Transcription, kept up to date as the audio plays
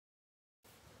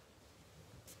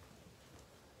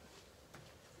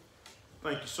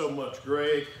Thank you so much,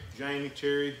 Greg, Jamie,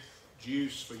 Terry,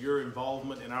 Juice, for your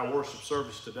involvement in our worship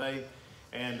service today.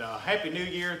 And Happy New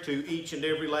Year to each and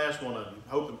every last one of you.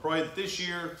 Hope and pray that this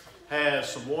year has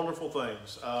some wonderful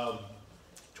things.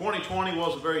 2020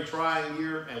 was a very trying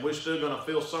year, and we're still going to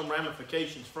feel some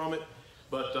ramifications from it.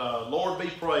 But Lord be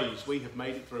praised, we have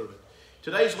made it through it.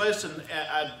 Today's lesson,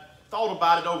 I thought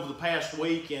about it over the past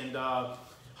week, and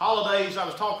holidays, I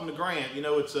was talking to Grant. You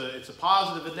know, it's a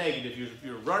positive and negative.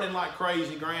 You're running like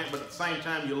crazy, Grant, but at the same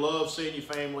time, you love seeing your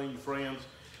family and your friends.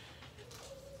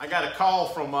 I got a call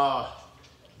from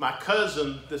my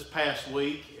cousin this past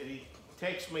week, and he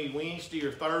texted me Wednesday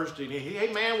or Thursday, and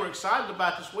hey man, we're excited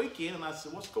about this weekend. And I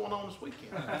said, what's going on this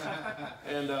weekend?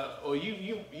 And well,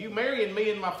 you marrying me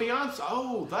and my fiance?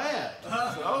 Oh, that.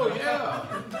 Oh yeah.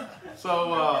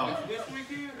 So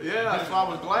yeah, so I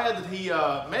was glad that he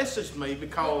messaged me,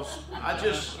 because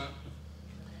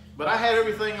but I had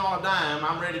everything on a dime.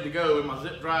 I'm ready to go, and my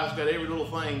zip drive's got every little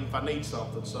thing if I need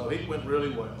something. So it went really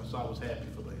well. So I was happy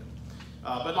for them.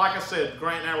 But like I said,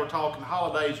 Grant and I were talking.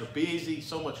 Holidays are busy,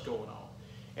 so much going on.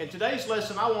 And today's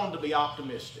lesson, I wanted to be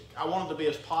optimistic. I wanted to be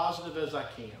as positive as I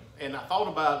can. And I thought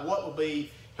about what would be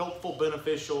helpful,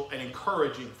 beneficial, and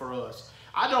encouraging for us.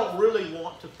 I don't really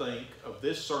want to think of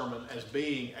this sermon as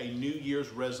being a New Year's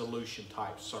resolution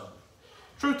type sermon.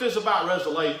 Truth is about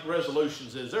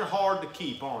resolutions is they're hard to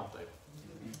keep, aren't they?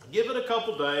 Give it a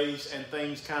couple days and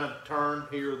things kind of turn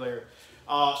here or there.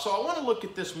 So I want to look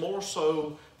at this more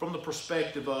so from the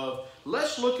perspective of,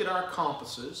 let's look at our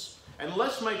compasses and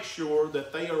let's make sure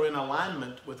that they are in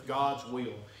alignment with God's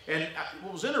will. And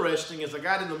what was interesting is I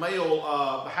got in the mail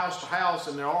the house to house,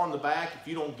 and they're all in the back if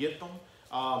you don't get them,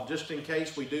 just in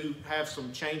case we do have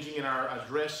some changing in our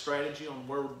address strategy on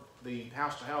where the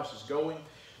house to house is going.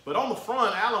 But on the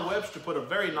front, Alan Webster put a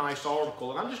very nice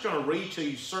article, and I'm just going to read to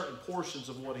you certain portions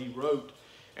of what he wrote.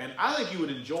 And I think you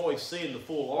would enjoy seeing the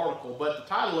full article, but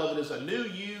the title of it is A New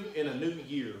You in a New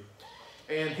Year.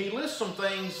 And he lists some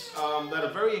things that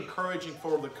are very encouraging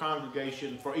for the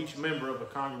congregation, for each member of a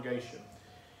congregation.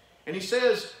 And he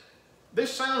says,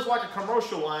 this sounds like a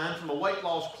commercial line from a weight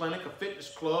loss clinic, a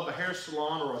fitness club, a hair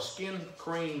salon, or a skin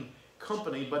cream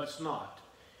company, but it's not.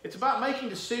 It's about making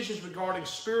decisions regarding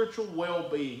spiritual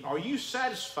well-being. Are you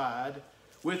satisfied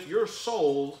with your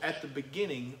soul at the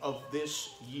beginning of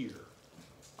this year?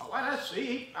 Oh,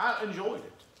 I enjoyed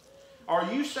it.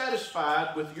 Are you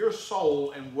satisfied with your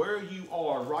soul and where you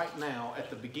are right now at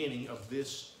the beginning of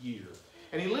this year?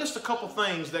 And he lists a couple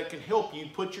things that can help you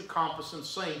put your compass in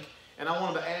sync, and I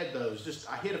wanted to add those.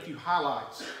 I hit a few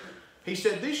highlights. He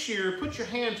said, this year, put your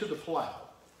hand to the plow.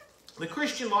 The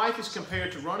Christian life is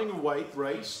compared to running a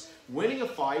race, winning a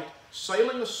fight,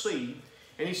 sailing a sea.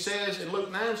 And he says in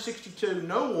Luke 9:62,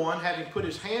 no one, having put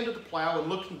his hand to the plow and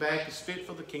looking back, is fit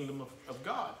for the kingdom of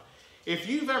God. If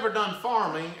you've ever done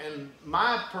farming, and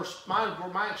my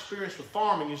experience with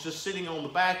farming is just sitting on the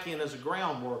back end as a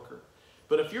ground worker.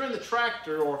 But if you're in the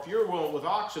tractor, or if you're with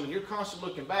oxen and you're constantly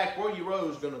looking back, what are your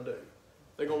rows going to do?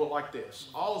 They're going to look like this,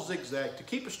 all zigzag. To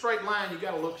keep a straight line, you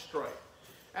got to look straight.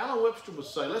 Alan Webster would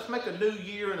say, let's make a new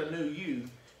year and a new you.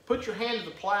 Put your hand to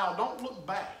the plow. Don't look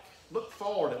back. Look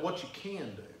forward at what you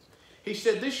can do. He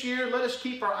said, this year, let us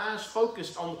keep our eyes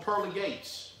focused on the pearly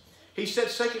gates. He said,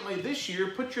 secondly, this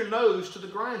year, put your nose to the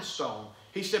grindstone.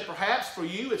 He said, perhaps for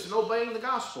you, it's in obeying the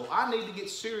gospel. I need to get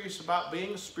serious about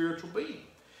being a spiritual being.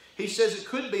 He says it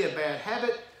could be a bad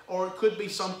habit, or it could be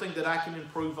something that I can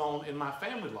improve on in my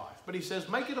family life. But he says,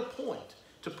 make it a point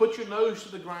to put your nose to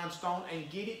the grindstone and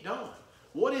get it done.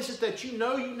 What is it that you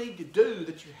know you need to do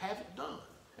that you haven't done?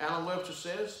 Alan Webster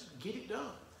says, get it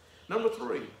done. Number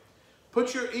 3,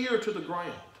 put your ear to the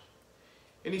ground.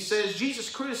 And he says, Jesus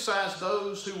criticized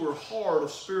those who were hard of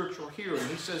spiritual hearing.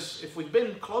 He says, if we've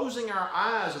been closing our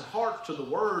eyes and hearts to the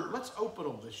Word, let's open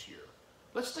them this year.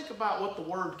 Let's think about what the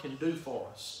Word can do for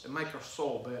us and make our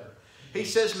soul better. He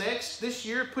says next, this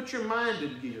year, put your mind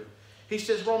in gear. He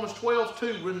says, Romans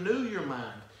 12:2, renew your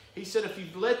mind. He said, if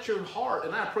you've let your heart,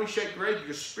 and I appreciate, Greg,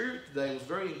 your spirit today was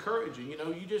very encouraging. You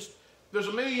know, there's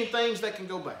a million things that can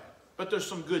go bad. But there's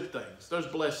some good things. There's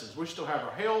blessings. We still have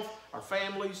our health, our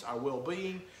families, our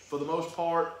well-being. For the most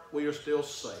part, we are still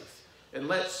safe. And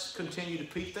let's continue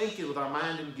to be thinking with our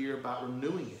mind in gear about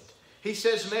renewing it. He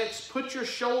says next, put your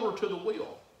shoulder to the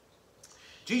wheel.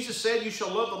 Jesus said, you shall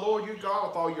love the Lord your God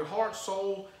with all your heart,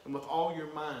 soul, and with all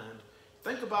your mind.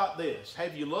 Think about this.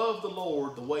 Have you loved the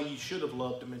Lord the way you should have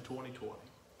loved Him in 2020?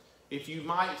 If you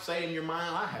might say in your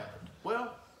mind, I haven't.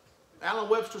 Well, Alan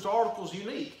Webster's article is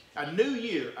unique. A new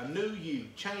year, a new you.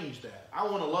 Change that. I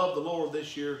want to love the Lord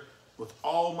this year with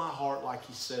all my heart like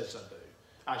He says I do.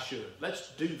 I should.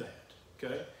 Let's do that.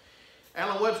 Okay?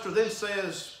 Alan Webster then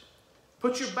says,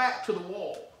 put your back to the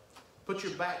wall. Put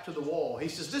your back to the wall. He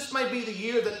says, this may be the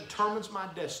year that determines my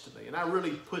destiny. And I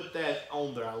really put that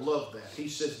on there. I love that. He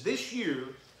says, this year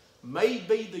may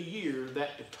be the year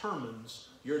that determines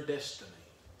your destiny.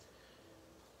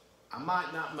 I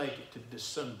might not make it to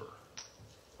December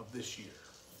of this year.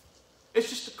 It's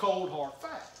just a cold, hard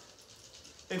fact.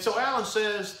 And so Alan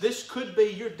says, this could be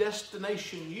your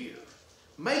destination year.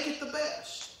 Make it the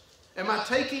best. Am I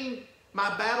taking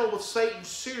my battle with Satan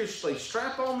seriously?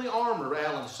 Strap on the armor,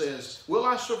 Alan says. Will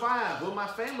I survive? Will my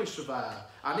family survive?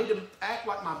 I need to act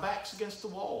like my back's against the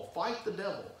wall. Fight the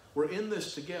devil. We're in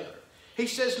this together. He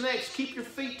says next, keep your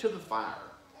feet to the fire.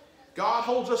 God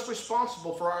holds us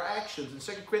responsible for our actions.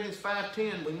 In 2 Corinthians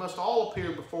 5:10, we must all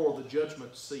appear before the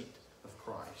judgment seat of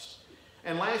Christ.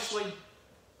 And lastly,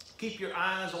 keep your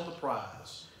eyes on the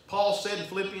prize. Paul said in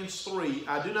Philippians 3,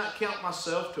 I do not count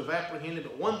myself to have apprehended,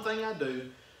 but one thing I do,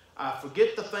 I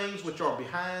forget the things which are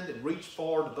behind and reach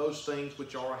forward to those things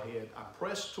which are ahead. I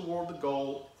press toward the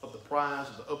goal of the prize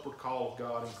of the upward call of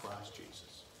God in Christ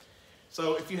Jesus.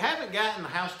 So if you haven't gotten the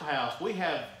House to House,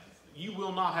 you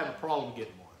will not have a problem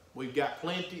getting one. We've got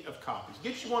plenty of copies.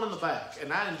 Get you one in the back.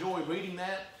 And I enjoy reading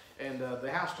that. And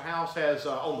the House to House has,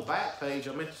 on the back page,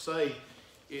 I meant to say,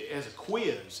 it has a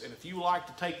quiz. And if you like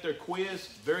to take their quiz,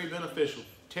 very beneficial.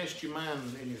 Test your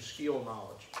mind and your skill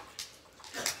knowledge.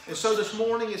 And so this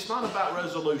morning, it's not about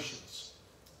resolutions.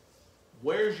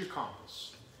 Where's your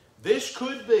compass? This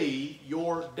could be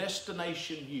your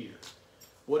destination year.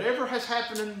 Whatever has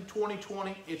happened in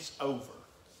 2020, it's over.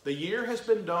 The year has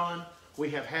been done. We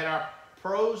have had our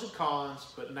pros and cons,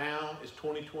 but now is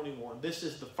 2021. This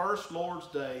is the first Lord's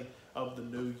Day of the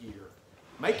new year.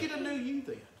 Make it a new you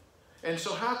then. And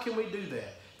so how can we do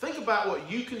that? Think about what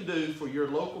you can do for your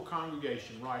local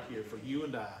congregation right here, for you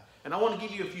and I. And I want to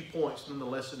give you a few points, and then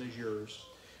the lesson is yours.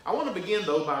 I want to begin,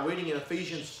 though, by reading in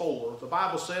Ephesians 4. The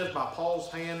Bible says, by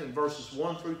Paul's hand in verses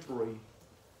 1 through 3,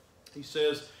 he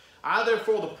says, I,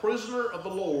 therefore, the prisoner of the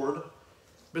Lord,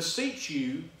 beseech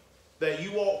you that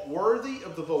you walk worthy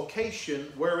of the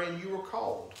vocation wherein you were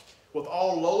called, with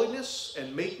all lowliness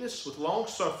and meekness, with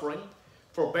long-suffering,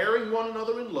 forbearing one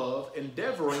another in love,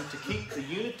 endeavoring to keep the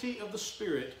unity of the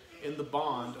Spirit in the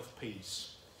bond of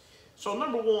peace. So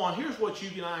number one, here's what you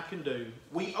and I can do.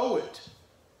 We owe it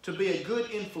to be a good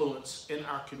influence in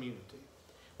our community.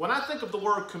 When I think of the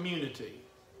word community,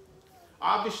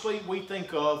 obviously we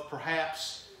think of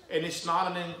perhaps, and it's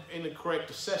not an incorrect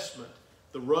assessment,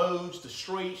 the roads, the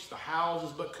streets, the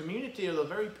houses, but community are the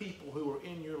very people who are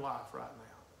in your life right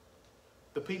now.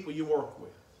 The people you work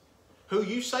with, who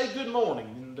you say good morning.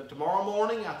 And tomorrow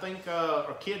morning, I think,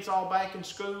 are kids all back in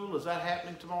school? Is that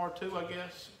happening tomorrow too, I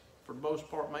guess? For the most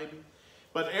part, maybe.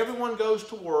 But everyone goes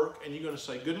to work, and you're going to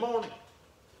say good morning.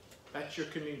 That's your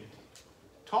community.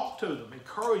 Talk to them.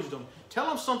 Encourage them. Tell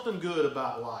them something good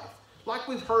about life. Like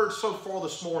we've heard so far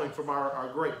this morning from our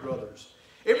great brothers.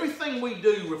 Everything we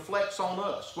do reflects on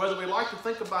us, whether we like to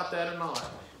think about that or not.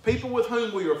 People with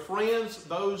whom we are friends,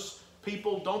 those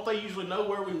people, don't they usually know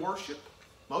where we worship?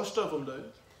 Most of them do.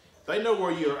 They know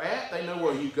where you're at. They know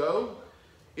where you go.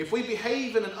 If we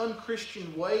behave in an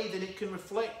unchristian way, then it can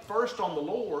reflect first on the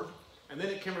Lord, and then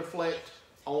it can reflect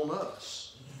on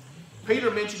us. Peter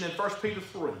mentioned in 1 Peter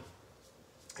 3,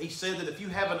 he said that if you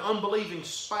have an unbelieving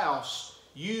spouse,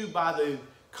 you, by the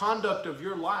conduct of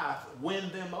your life, win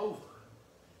them over.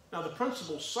 Now, the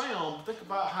principle's sound. Think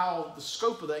about how the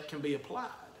scope of that can be applied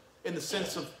in the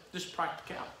sense of just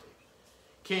practicality.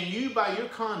 Can you, by your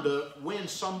conduct, win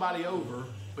somebody over,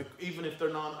 even if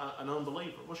they're not an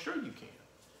unbeliever? Well, sure you can.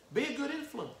 Be a good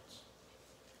influence.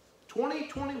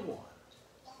 2021,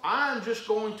 I'm just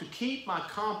going to keep my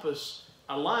compass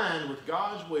aligned with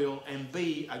God's will and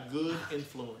be a good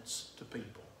influence to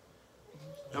people.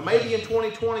 Now, maybe in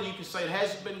 2020 you can say it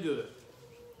hasn't been good.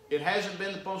 It hasn't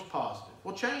been the most positive.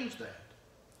 Well, change that.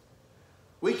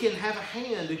 We can have a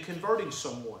hand in converting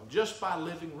someone just by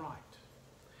living right.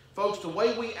 Folks, the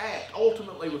way we act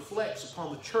ultimately reflects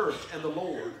upon the church and the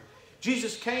Lord.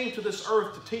 Jesus came to this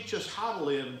earth to teach us how to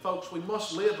live, and folks, we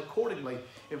must live accordingly.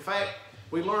 In fact,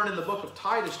 we learn in the book of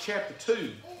Titus chapter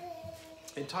 2,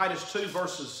 in Titus 2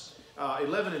 verses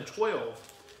 11 and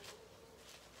 12,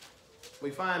 we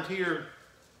find here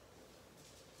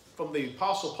from the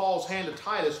Apostle Paul's hand to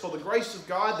Titus, for the grace of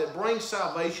God that brings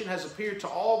salvation has appeared to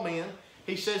all men,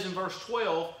 he says in verse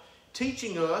 12,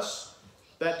 teaching us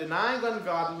that denying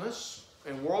ungodliness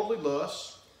and worldly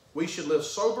lusts, we should live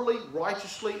soberly,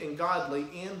 righteously, and godly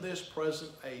in this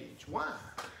present age. Why?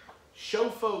 Show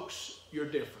folks you're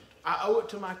different. I owe it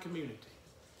to my community.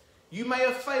 You may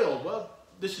have failed. Well,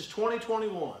 this is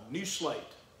 2021, new slate.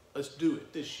 Let's do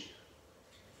it this year.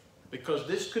 because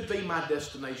this could be my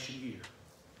destination year.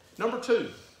 Number 2,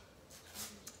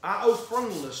 I owe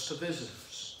friendliness to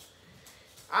visitors.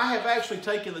 I have actually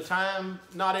taken the time,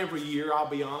 not every year, I'll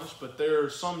be honest, but there are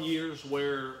some years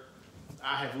where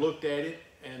I have looked at it,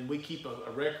 and we keep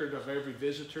a record of every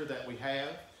visitor that we have.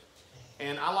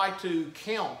 And I like to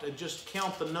count and just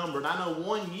count the number. And I know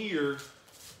one year,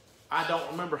 I don't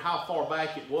remember how far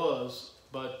back it was,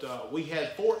 but we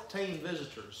had 14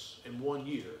 visitors in one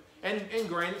year. And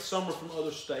granted, some were from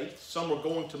other states. Some were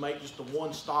going to make just a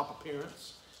one-stop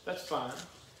appearance. That's fine.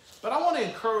 But I want to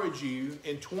encourage you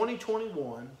in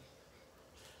 2021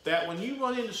 that when you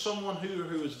run into someone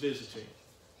who is visiting,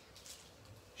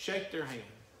 shake their hand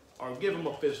or give them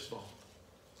a fist bump.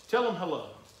 Tell them hello.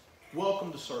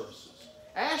 Welcome to services.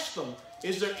 Ask them,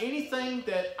 is there anything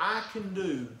that I can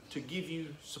do to give you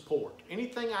support?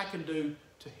 Anything I can do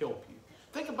to help you?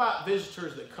 Think about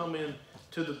visitors that come in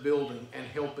to the building and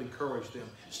help encourage them.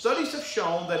 Studies have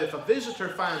shown that if a visitor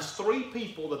finds 3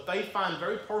 people that they find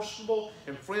very personable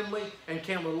and friendly and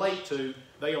can relate to,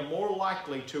 they are more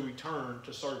likely to return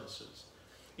to services.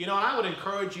 You know, and I would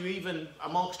encourage you even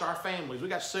amongst our families. We've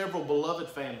got several beloved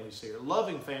families here,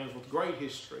 loving families with great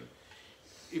history.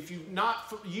 If you're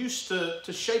not used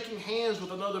to shaking hands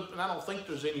with another, and I don't think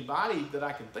there's anybody that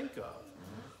I can think of,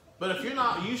 but if you're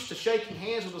not used to shaking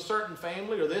hands with a certain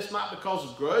family, or this not because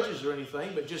of grudges or anything,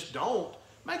 but just don't,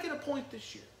 make it a point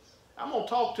this year. I'm going to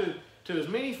talk to as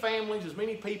many families, as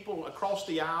many people across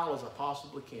the aisle as I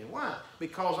possibly can. Why?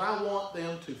 Because I want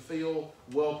them to feel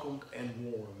welcomed and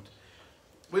warmed.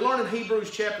 We learn in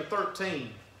Hebrews chapter 13,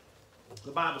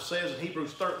 the Bible says in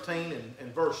Hebrews 13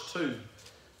 and verse 2,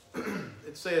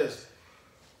 it says,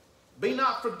 be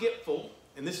not forgetful,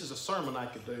 and this is a sermon I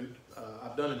could do,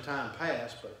 I've done in time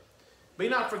past, but be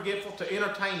not forgetful to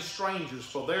entertain strangers,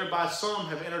 for thereby some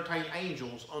have entertained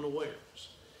angels unawares.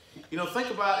 You know, think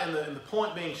about, and the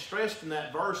point being stressed in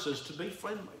that verse is to be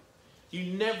friendly.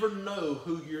 You never know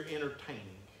who you're entertaining.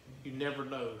 You never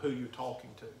know who you're talking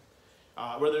to.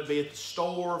 Whether it be at the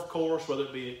store, of course, whether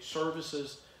it be at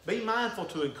services, be mindful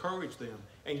to encourage them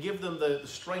and give them the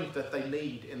strength that they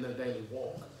need in their daily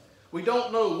walk. We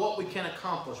don't know what we can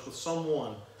accomplish with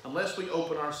someone unless we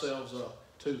open ourselves up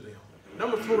to them.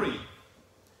 Number 3,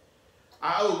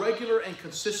 I owe regular and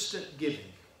consistent giving.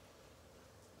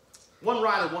 One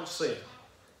writer once said,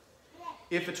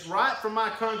 if it's right for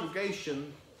my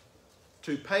congregation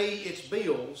to pay its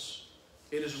bills,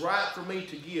 it is right for me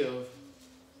to give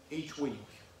each week.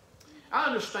 I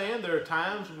understand there are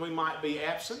times when we might be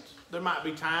absent. There might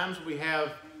be times we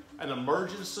have an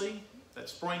emergency that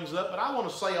springs up. But I want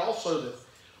to say also that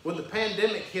when the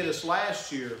pandemic hit us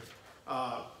last year,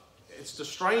 it's the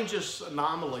strangest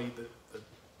anomaly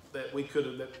that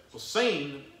was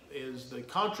seen is the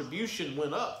contribution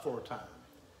went up for a time.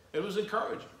 It was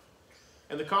encouraging.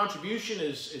 And the contribution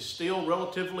is still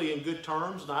relatively in good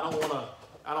terms. And I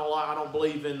don't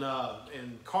believe in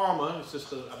karma. It's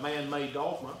just a man-made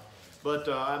dogma. But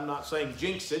I'm not saying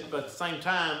jinx it, but at the same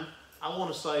time, I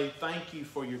want to say thank you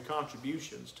for your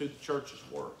contributions to the church's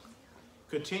work.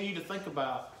 Continue to think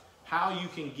about how you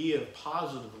can give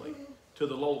positively to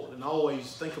the Lord, and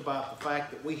always think about the fact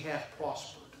that we have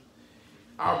prospered.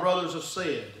 Our brothers have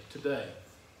said today,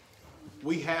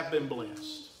 we have been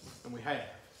blessed, and we have.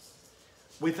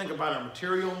 We think about our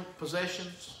material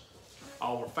possessions,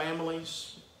 our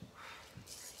families.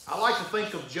 I like to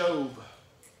think of Job.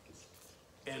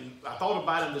 And I thought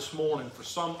about him this morning for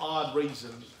some odd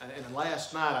reason. And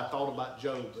last night I thought about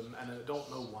Job, and I don't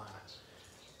know why.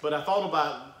 But I thought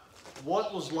about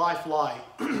what was life like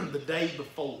the day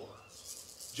before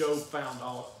Job found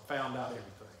out everything.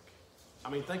 I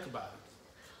mean, think about it.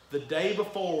 The day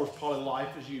before was probably life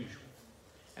as usual.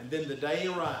 And then the day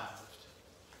arrived.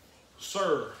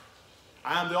 Sir,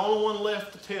 I am the only one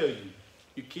left to tell you,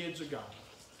 your kids are gone.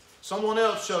 Someone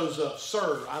else shows up.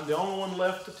 Sir, I'm the only one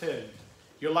left to tell you,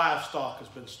 your livestock has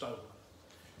been stolen.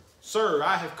 Sir,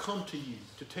 I have come to you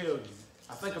to tell you.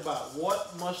 I think about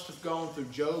what must have gone through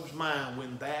Job's mind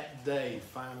when that day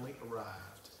finally arrived.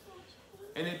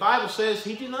 And the Bible says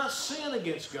he did not sin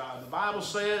against God. The Bible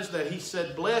says that he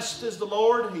said, blessed is the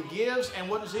Lord, he gives, and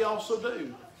what does he also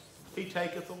do? He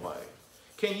taketh away.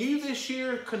 Can you this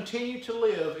year continue to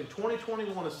live in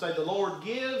 2021 and say the Lord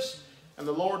gives and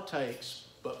the Lord takes,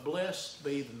 but blessed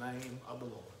be the name of the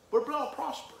Lord? We're all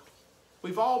prospered.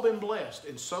 We've all been blessed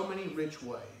in so many rich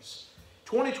ways.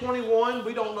 2021,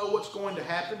 we don't know what's going to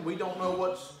happen. We don't know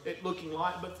what's it looking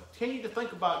like, but continue to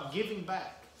think about giving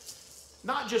back.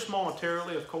 Not just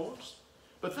monetarily, of course,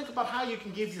 but think about how you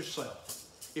can give yourself.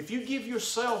 If you give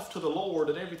yourself to the Lord,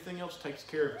 then everything else takes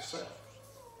care of itself.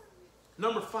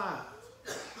 Number 5,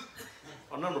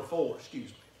 or number 4, excuse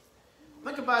me.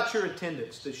 Think about your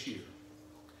attendance this year.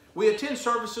 We attend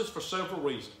services for several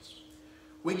reasons.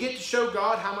 We get to show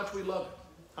God how much we love Him,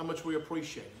 how much we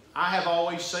appreciate Him. I have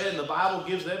always said, and the Bible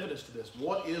gives evidence to this,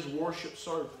 what is worship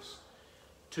service?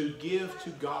 To give to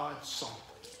God something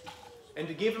and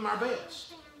to give Him our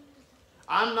best.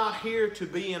 I'm not here to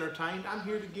be entertained. I'm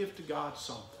here to give to God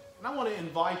something. And I want to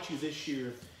invite you this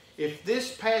year, if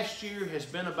this past year has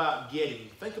been about getting,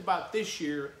 think about this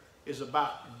year is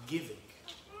about giving.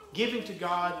 Giving to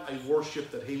God a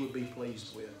worship that He would be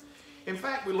pleased with. In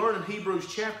fact, we learn in Hebrews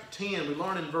chapter 10, we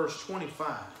learn in verse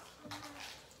 25.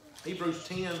 Hebrews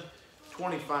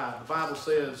 10:25, the Bible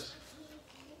says,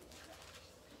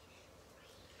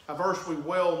 a verse we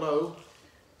well know,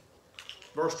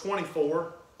 verse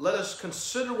 24, let us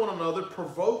consider one another,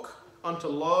 provoke unto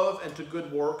love and to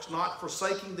good works, not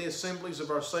forsaking the assemblies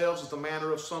of ourselves as the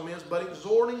manner of some is, but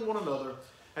exhorting one another,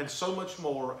 and so much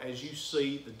more as you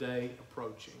see the day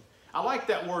approaching. I like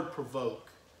that word provoke.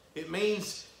 It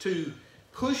means to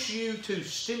push you, to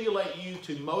stimulate you,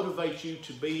 to motivate you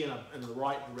to be in the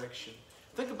right direction.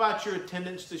 Think about your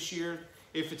attendance this year.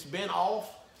 If it's been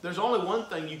off, there's only one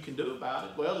thing you can do about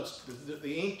it. Well,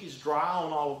 the ink is dry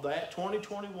on all of that.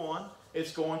 2021,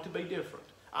 it's going to be different.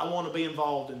 I want to be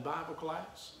involved in Bible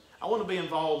class. I want to be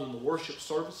involved in the worship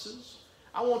services.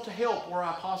 I want to help where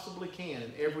I possibly can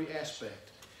in every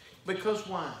aspect. Because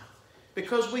why?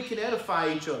 Because we can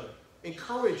edify each other,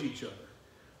 encourage each other.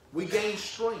 We gain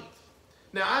strength.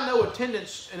 Now, I know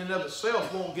attendance in and of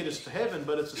itself won't get us to heaven,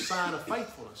 but it's a sign of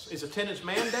faithfulness. Is attendance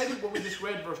mandated? Well, we just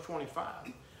read verse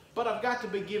 25. But I've got to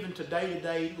be given to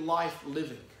day-to-day life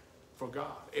living for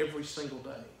God every single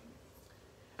day.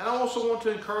 And I also want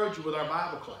to encourage you with our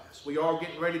Bible class. We are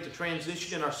getting ready to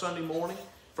transition in our Sunday morning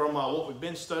from what we've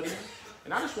been studying.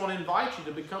 And I just want to invite you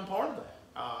to become part of that.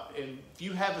 And if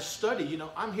you have a study, you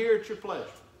know, I'm here at your pleasure.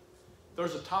 If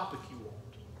there's a topic you want,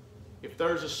 if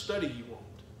there's a study you want,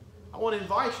 I want to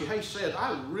invite you, hey, Seth,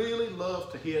 I really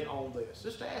love to hit on this.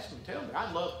 Just ask me, tell me.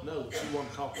 I'd love to know what you want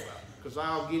to talk about because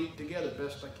I'll get it together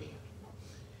best I can.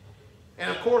 And,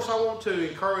 of course, I want to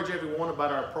encourage everyone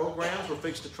about our programs. We're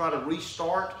fixing to try to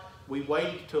restart. We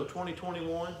waited until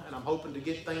 2021, and I'm hoping to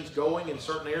get things going in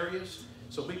certain areas.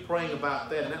 So be praying about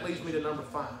that. And that leads me to number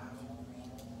 5.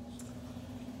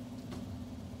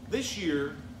 This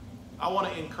year, I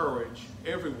want to encourage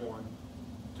everyone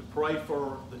to pray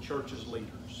for the church's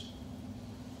leaders.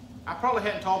 I probably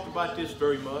hadn't talked about this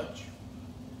very much,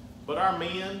 but our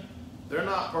men, they're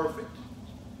not perfect.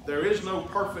 There is no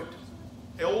perfect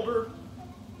elder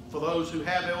for those who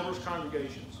have elders'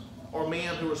 congregations or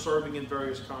men who are serving in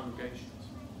various congregations.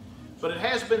 But it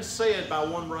has been said by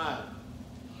one writer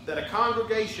that a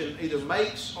congregation either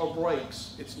makes or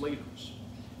breaks its leaders.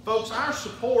 Folks, our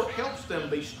support helps them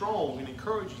be strong and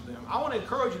encourages them. I want to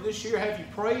encourage you this year, have you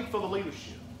prayed for the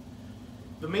leadership?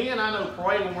 The men I know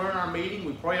pray when we're in our meeting.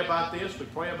 We pray about this, we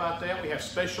pray about that. We have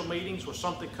special meetings where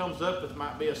something comes up that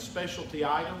might be a specialty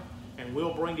item, and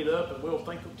we'll bring it up and we'll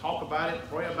talk about it,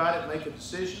 pray about it, make a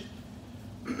decision.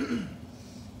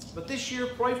 But this year,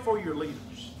 pray for your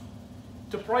leaders.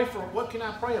 To pray for, what can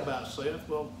I pray about, Seth?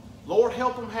 Well, Lord,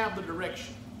 help them have the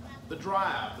direction, the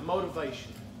drive, the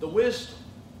motivation, the wisdom,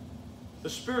 the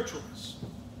spiritualness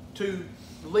to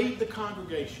lead the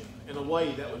congregation in a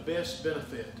way that would best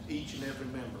benefit each and every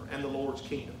member and the Lord's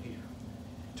kingdom here.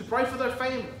 To pray for their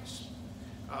families.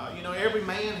 You know, every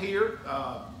man here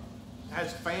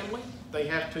has a family. They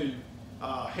have to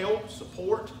help,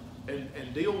 support,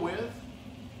 and deal with.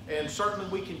 And certainly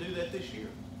we can do that this year.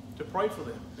 To pray for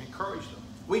them, encourage them.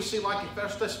 We see, like in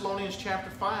 1 Thessalonians chapter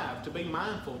 5, to be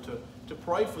mindful to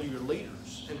pray for your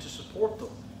leaders and to support them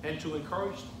and to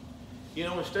encourage them. You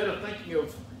know, instead of thinking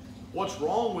of what's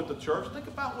wrong with the church, think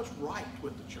about what's right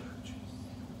with the church.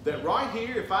 That right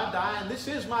here, if I die, and this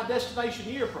is my destination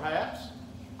year perhaps,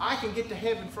 I can get to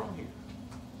heaven from here.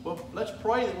 Well, let's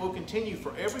pray that we'll continue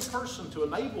for every person to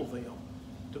enable them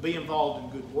to be involved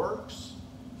in good works,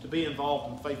 to be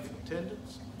involved in faithful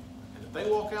attendance, and if they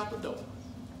walk out the door,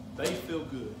 they feel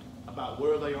good about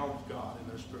where they are with God in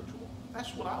their spiritual walk.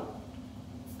 That's what I want,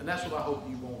 and that's what I hope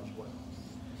you want as well.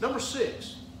 Number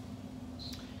 6.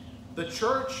 The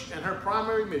church and her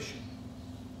primary mission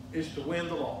is to win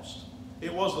the lost.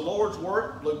 It was the Lord's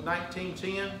work, Luke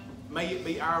 19:10. May it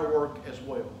be our work as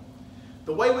well.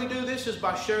 The way we do this is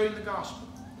by sharing the gospel.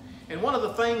 And one of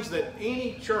the things that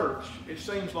any church, it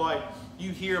seems like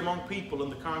you hear among people in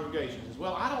the congregation is,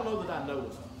 well, I don't know that I know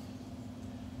enough.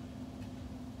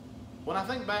 When I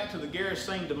think back to the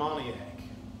Gerasene demoniac,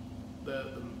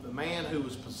 the man who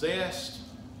was possessed,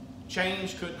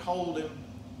 chains couldn't hold him,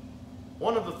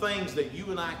 One of the things that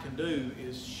you and I can do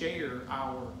is share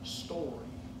our story.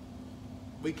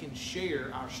 We can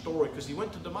share our story, because he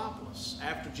went to Demopolis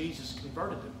after Jesus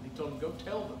converted him. He told him, go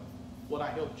tell them what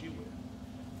I helped you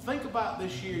with. Think about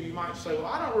this year. You might say, well,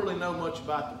 I don't really know much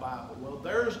about the Bible. Well,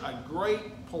 there's a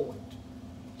great point.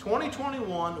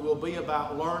 2021 will be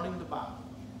about learning the Bible.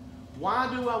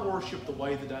 Why do I worship the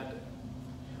way that I do?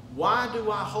 Why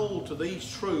do I hold to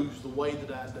these truths the way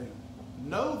that I do?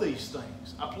 Know these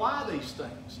things. Apply these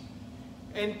things.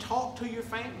 And talk to your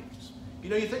families.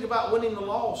 You know, you think about winning the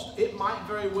lost, it might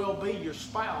very well be your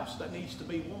spouse that needs to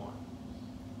be won.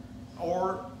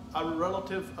 Or a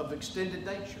relative of extended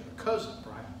nature, a cousin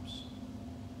perhaps.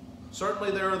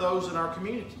 Certainly there are those in our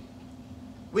community.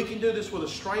 We can do this with a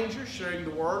stranger, sharing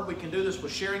the word. We can do this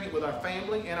with sharing it with our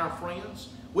family and our friends.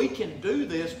 We can do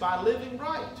this by living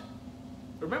right.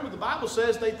 Remember, the Bible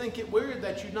says they think it weird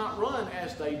that you not run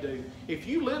as they do. If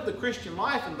you live the Christian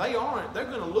life and they aren't, they're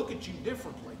going to look at you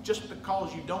differently just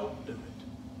because you don't do it.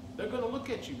 They're going to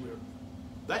look at you weird.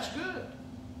 That's good.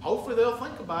 Hopefully they'll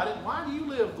think about it. Why do you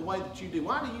live the way that you do?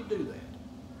 Why do you do that?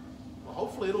 Well,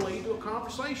 hopefully it'll lead to a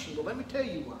conversation, but let me tell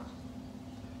you why.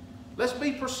 Let's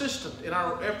be persistent in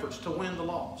our efforts to win the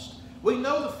lost. We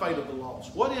know the fate of the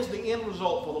lost. What is the end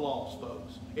result for the lost,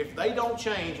 folks? If they don't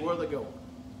change, where are they going?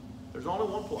 There's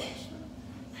only one place.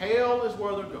 Hell is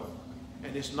where they're going.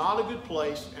 And it's not a good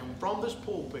place. And from this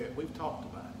pulpit, we've talked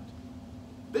about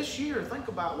it. This year, think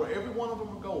about where every one of them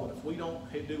are going if we don't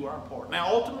do our part. Now,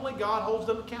 ultimately, God holds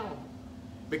them accountable.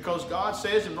 Because God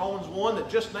says in Romans 1 that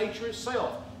just nature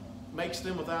itself makes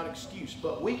them without excuse.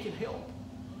 But we can help.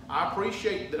 I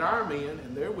appreciate that our men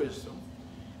and their wisdom,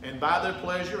 and by their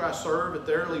pleasure, I serve at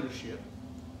their leadership.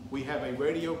 We have a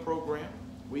radio program.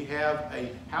 We have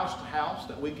a house-to-house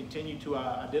that we continue to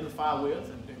identify with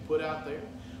and put out there.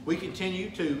 We continue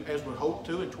to, as we hope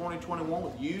to in 2021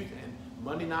 with youth and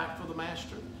Monday Night for the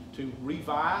Master, to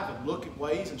revive and look at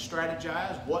ways and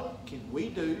strategize what can we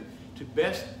do to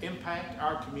best impact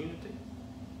our community.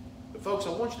 But folks,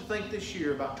 I want you to think this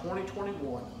year about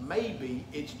 2021. Maybe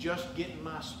it's just getting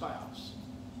my spouse,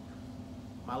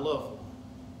 my loved one,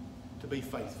 to be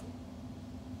faithful.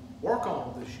 Work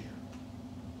on it this year.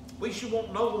 We should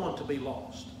want no one to be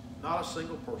lost, not a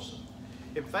single person.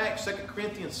 In fact, 2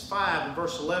 Corinthians 5 and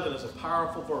verse 11 is a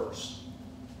powerful verse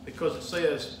because it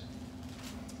says,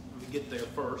 let me get there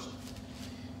first.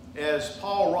 As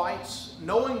Paul writes,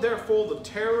 knowing therefore the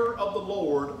terror of the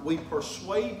Lord, we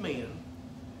persuade men,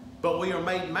 but we are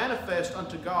made manifest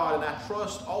unto God, and I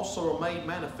trust also are made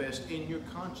manifest in your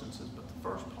consciences. But the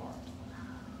first part,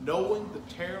 knowing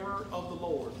the terror of the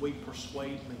Lord, we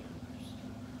persuade men.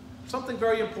 Something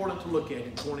very important to look at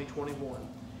in 2021.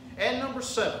 And number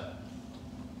 7,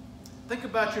 think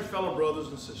about your fellow brothers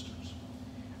and sisters.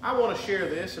 I want to share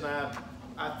this, and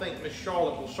I think Miss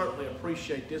Charlotte will certainly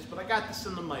appreciate this, but I got this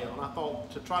in the mail, and I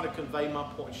thought to try to convey my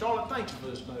point. Charlotte, thank you for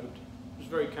this note. It was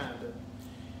very kind of you.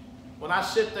 When I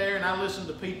sit there and I listen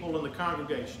to people in the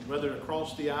congregation, whether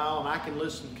across the aisle, and I can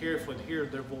listen carefully to hear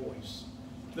their voice.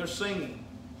 They're singing,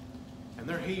 and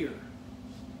they're here.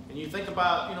 And you think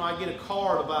about, you know, I get a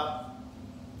card about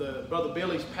Brother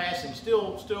Billy's passing,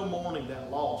 still mourning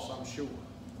that loss, I'm sure.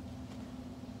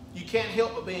 You can't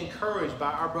help but be encouraged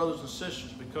by our brothers and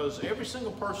sisters because every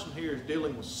single person here is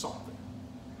dealing with something.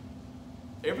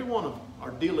 Every one of them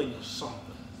are dealing with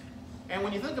something. And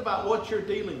when you think about what you're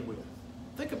dealing with,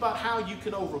 think about how you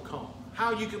can overcome,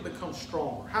 how you can become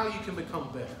stronger, how you can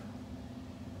become better.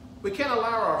 We can't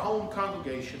allow our home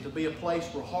congregation to be a place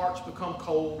where hearts become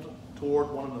cold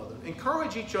toward one another.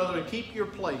 Encourage each other and keep your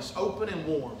place open and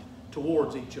warm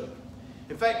towards each other.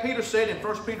 In fact, Peter said in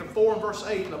 1 Peter 4 and verse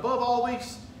 8, and above all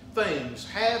these things,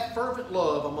 have fervent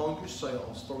love among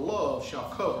yourselves, for love shall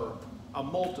cover a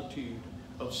multitude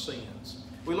of sins.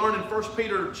 We learn in 1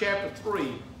 Peter chapter 3,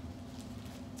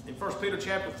 in 1 Peter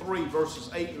chapter 3,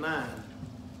 verses 8 and 9,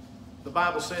 the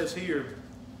Bible says here,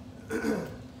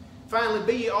 finally,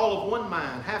 be ye all of one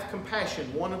mind, have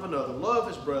compassion one of another, love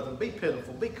as brethren, be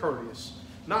pitiful, be courteous,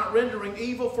 not rendering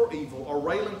evil for evil, or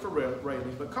railing for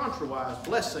railing, but contrariwise,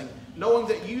 blessing, knowing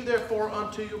that you therefore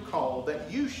unto your call,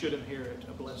 that you should inherit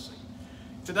a blessing.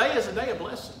 Today is a day of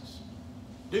blessings.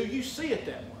 Do you see it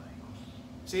that way?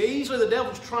 See, easily the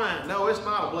devil's trying. No, it's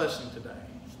not a blessing today.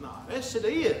 It's not. Yes, it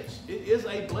is. It is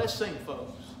a blessing,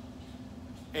 folks.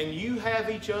 And you have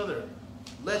each other.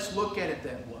 Let's look at it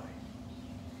that way.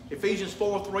 Ephesians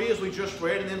 4:3, as we just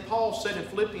read, and then Paul said in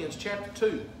Philippians chapter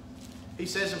 2. He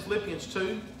says in Philippians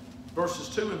 2, verses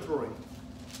 2 and 3.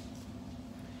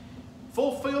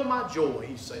 Fulfill my joy,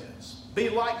 he says. Be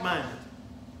like-minded,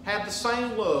 Have the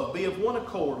same love, be of one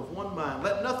accord, of one mind.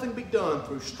 Let nothing be done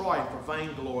through strife or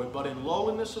vainglory, but in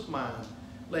lowliness of mind,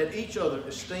 let each other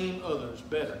esteem others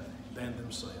better than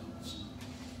themselves.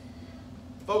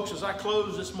 Folks, as I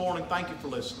close this morning, thank you for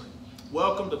listening.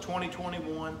 Welcome to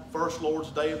 2021, first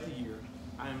Lord's Day of the year.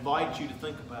 I invite you to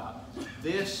think about,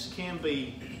 this can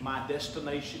be my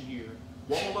destination year.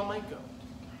 What will I make of it?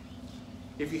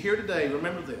 If you're here today,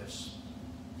 remember this.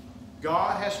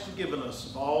 God has forgiven us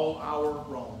of all our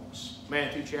wrongs.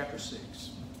 Matthew chapter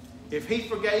 6. If He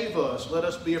forgave us, let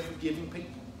us be a forgiving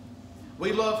people.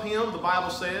 We love Him, the Bible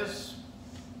says,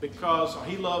 because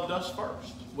He loved us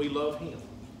first. We love Him.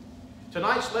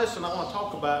 Tonight's lesson, I want to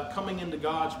talk about coming into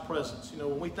God's presence. You know,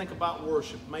 when we think about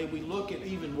worship, may we look at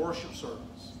even worship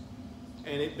service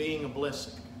and it being a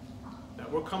blessing.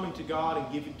 That we're coming to God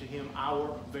and giving to Him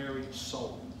our very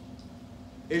soul.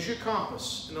 Is your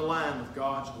compass in line with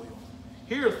God's will?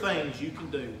 Here are things you can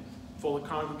do for the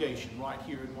congregation right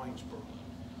here in Waynesboro.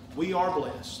 We are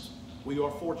blessed. We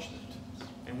are fortunate.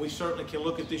 And we certainly can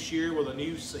look at this year with a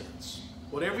new sense.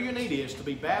 Whatever your need is to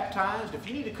be baptized, if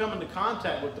you need to come into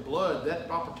contact with the blood,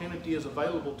 that opportunity is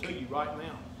available to you right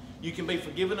now. You can be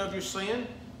forgiven of your sin,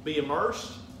 be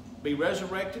immersed, be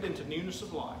resurrected into newness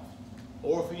of life.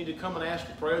 Or if you need to come and ask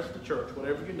for prayers at the church,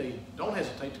 whatever you need, don't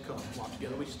hesitate to come. While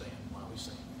together we stand, while we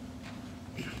sing.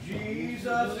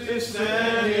 Jesus is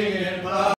standing in my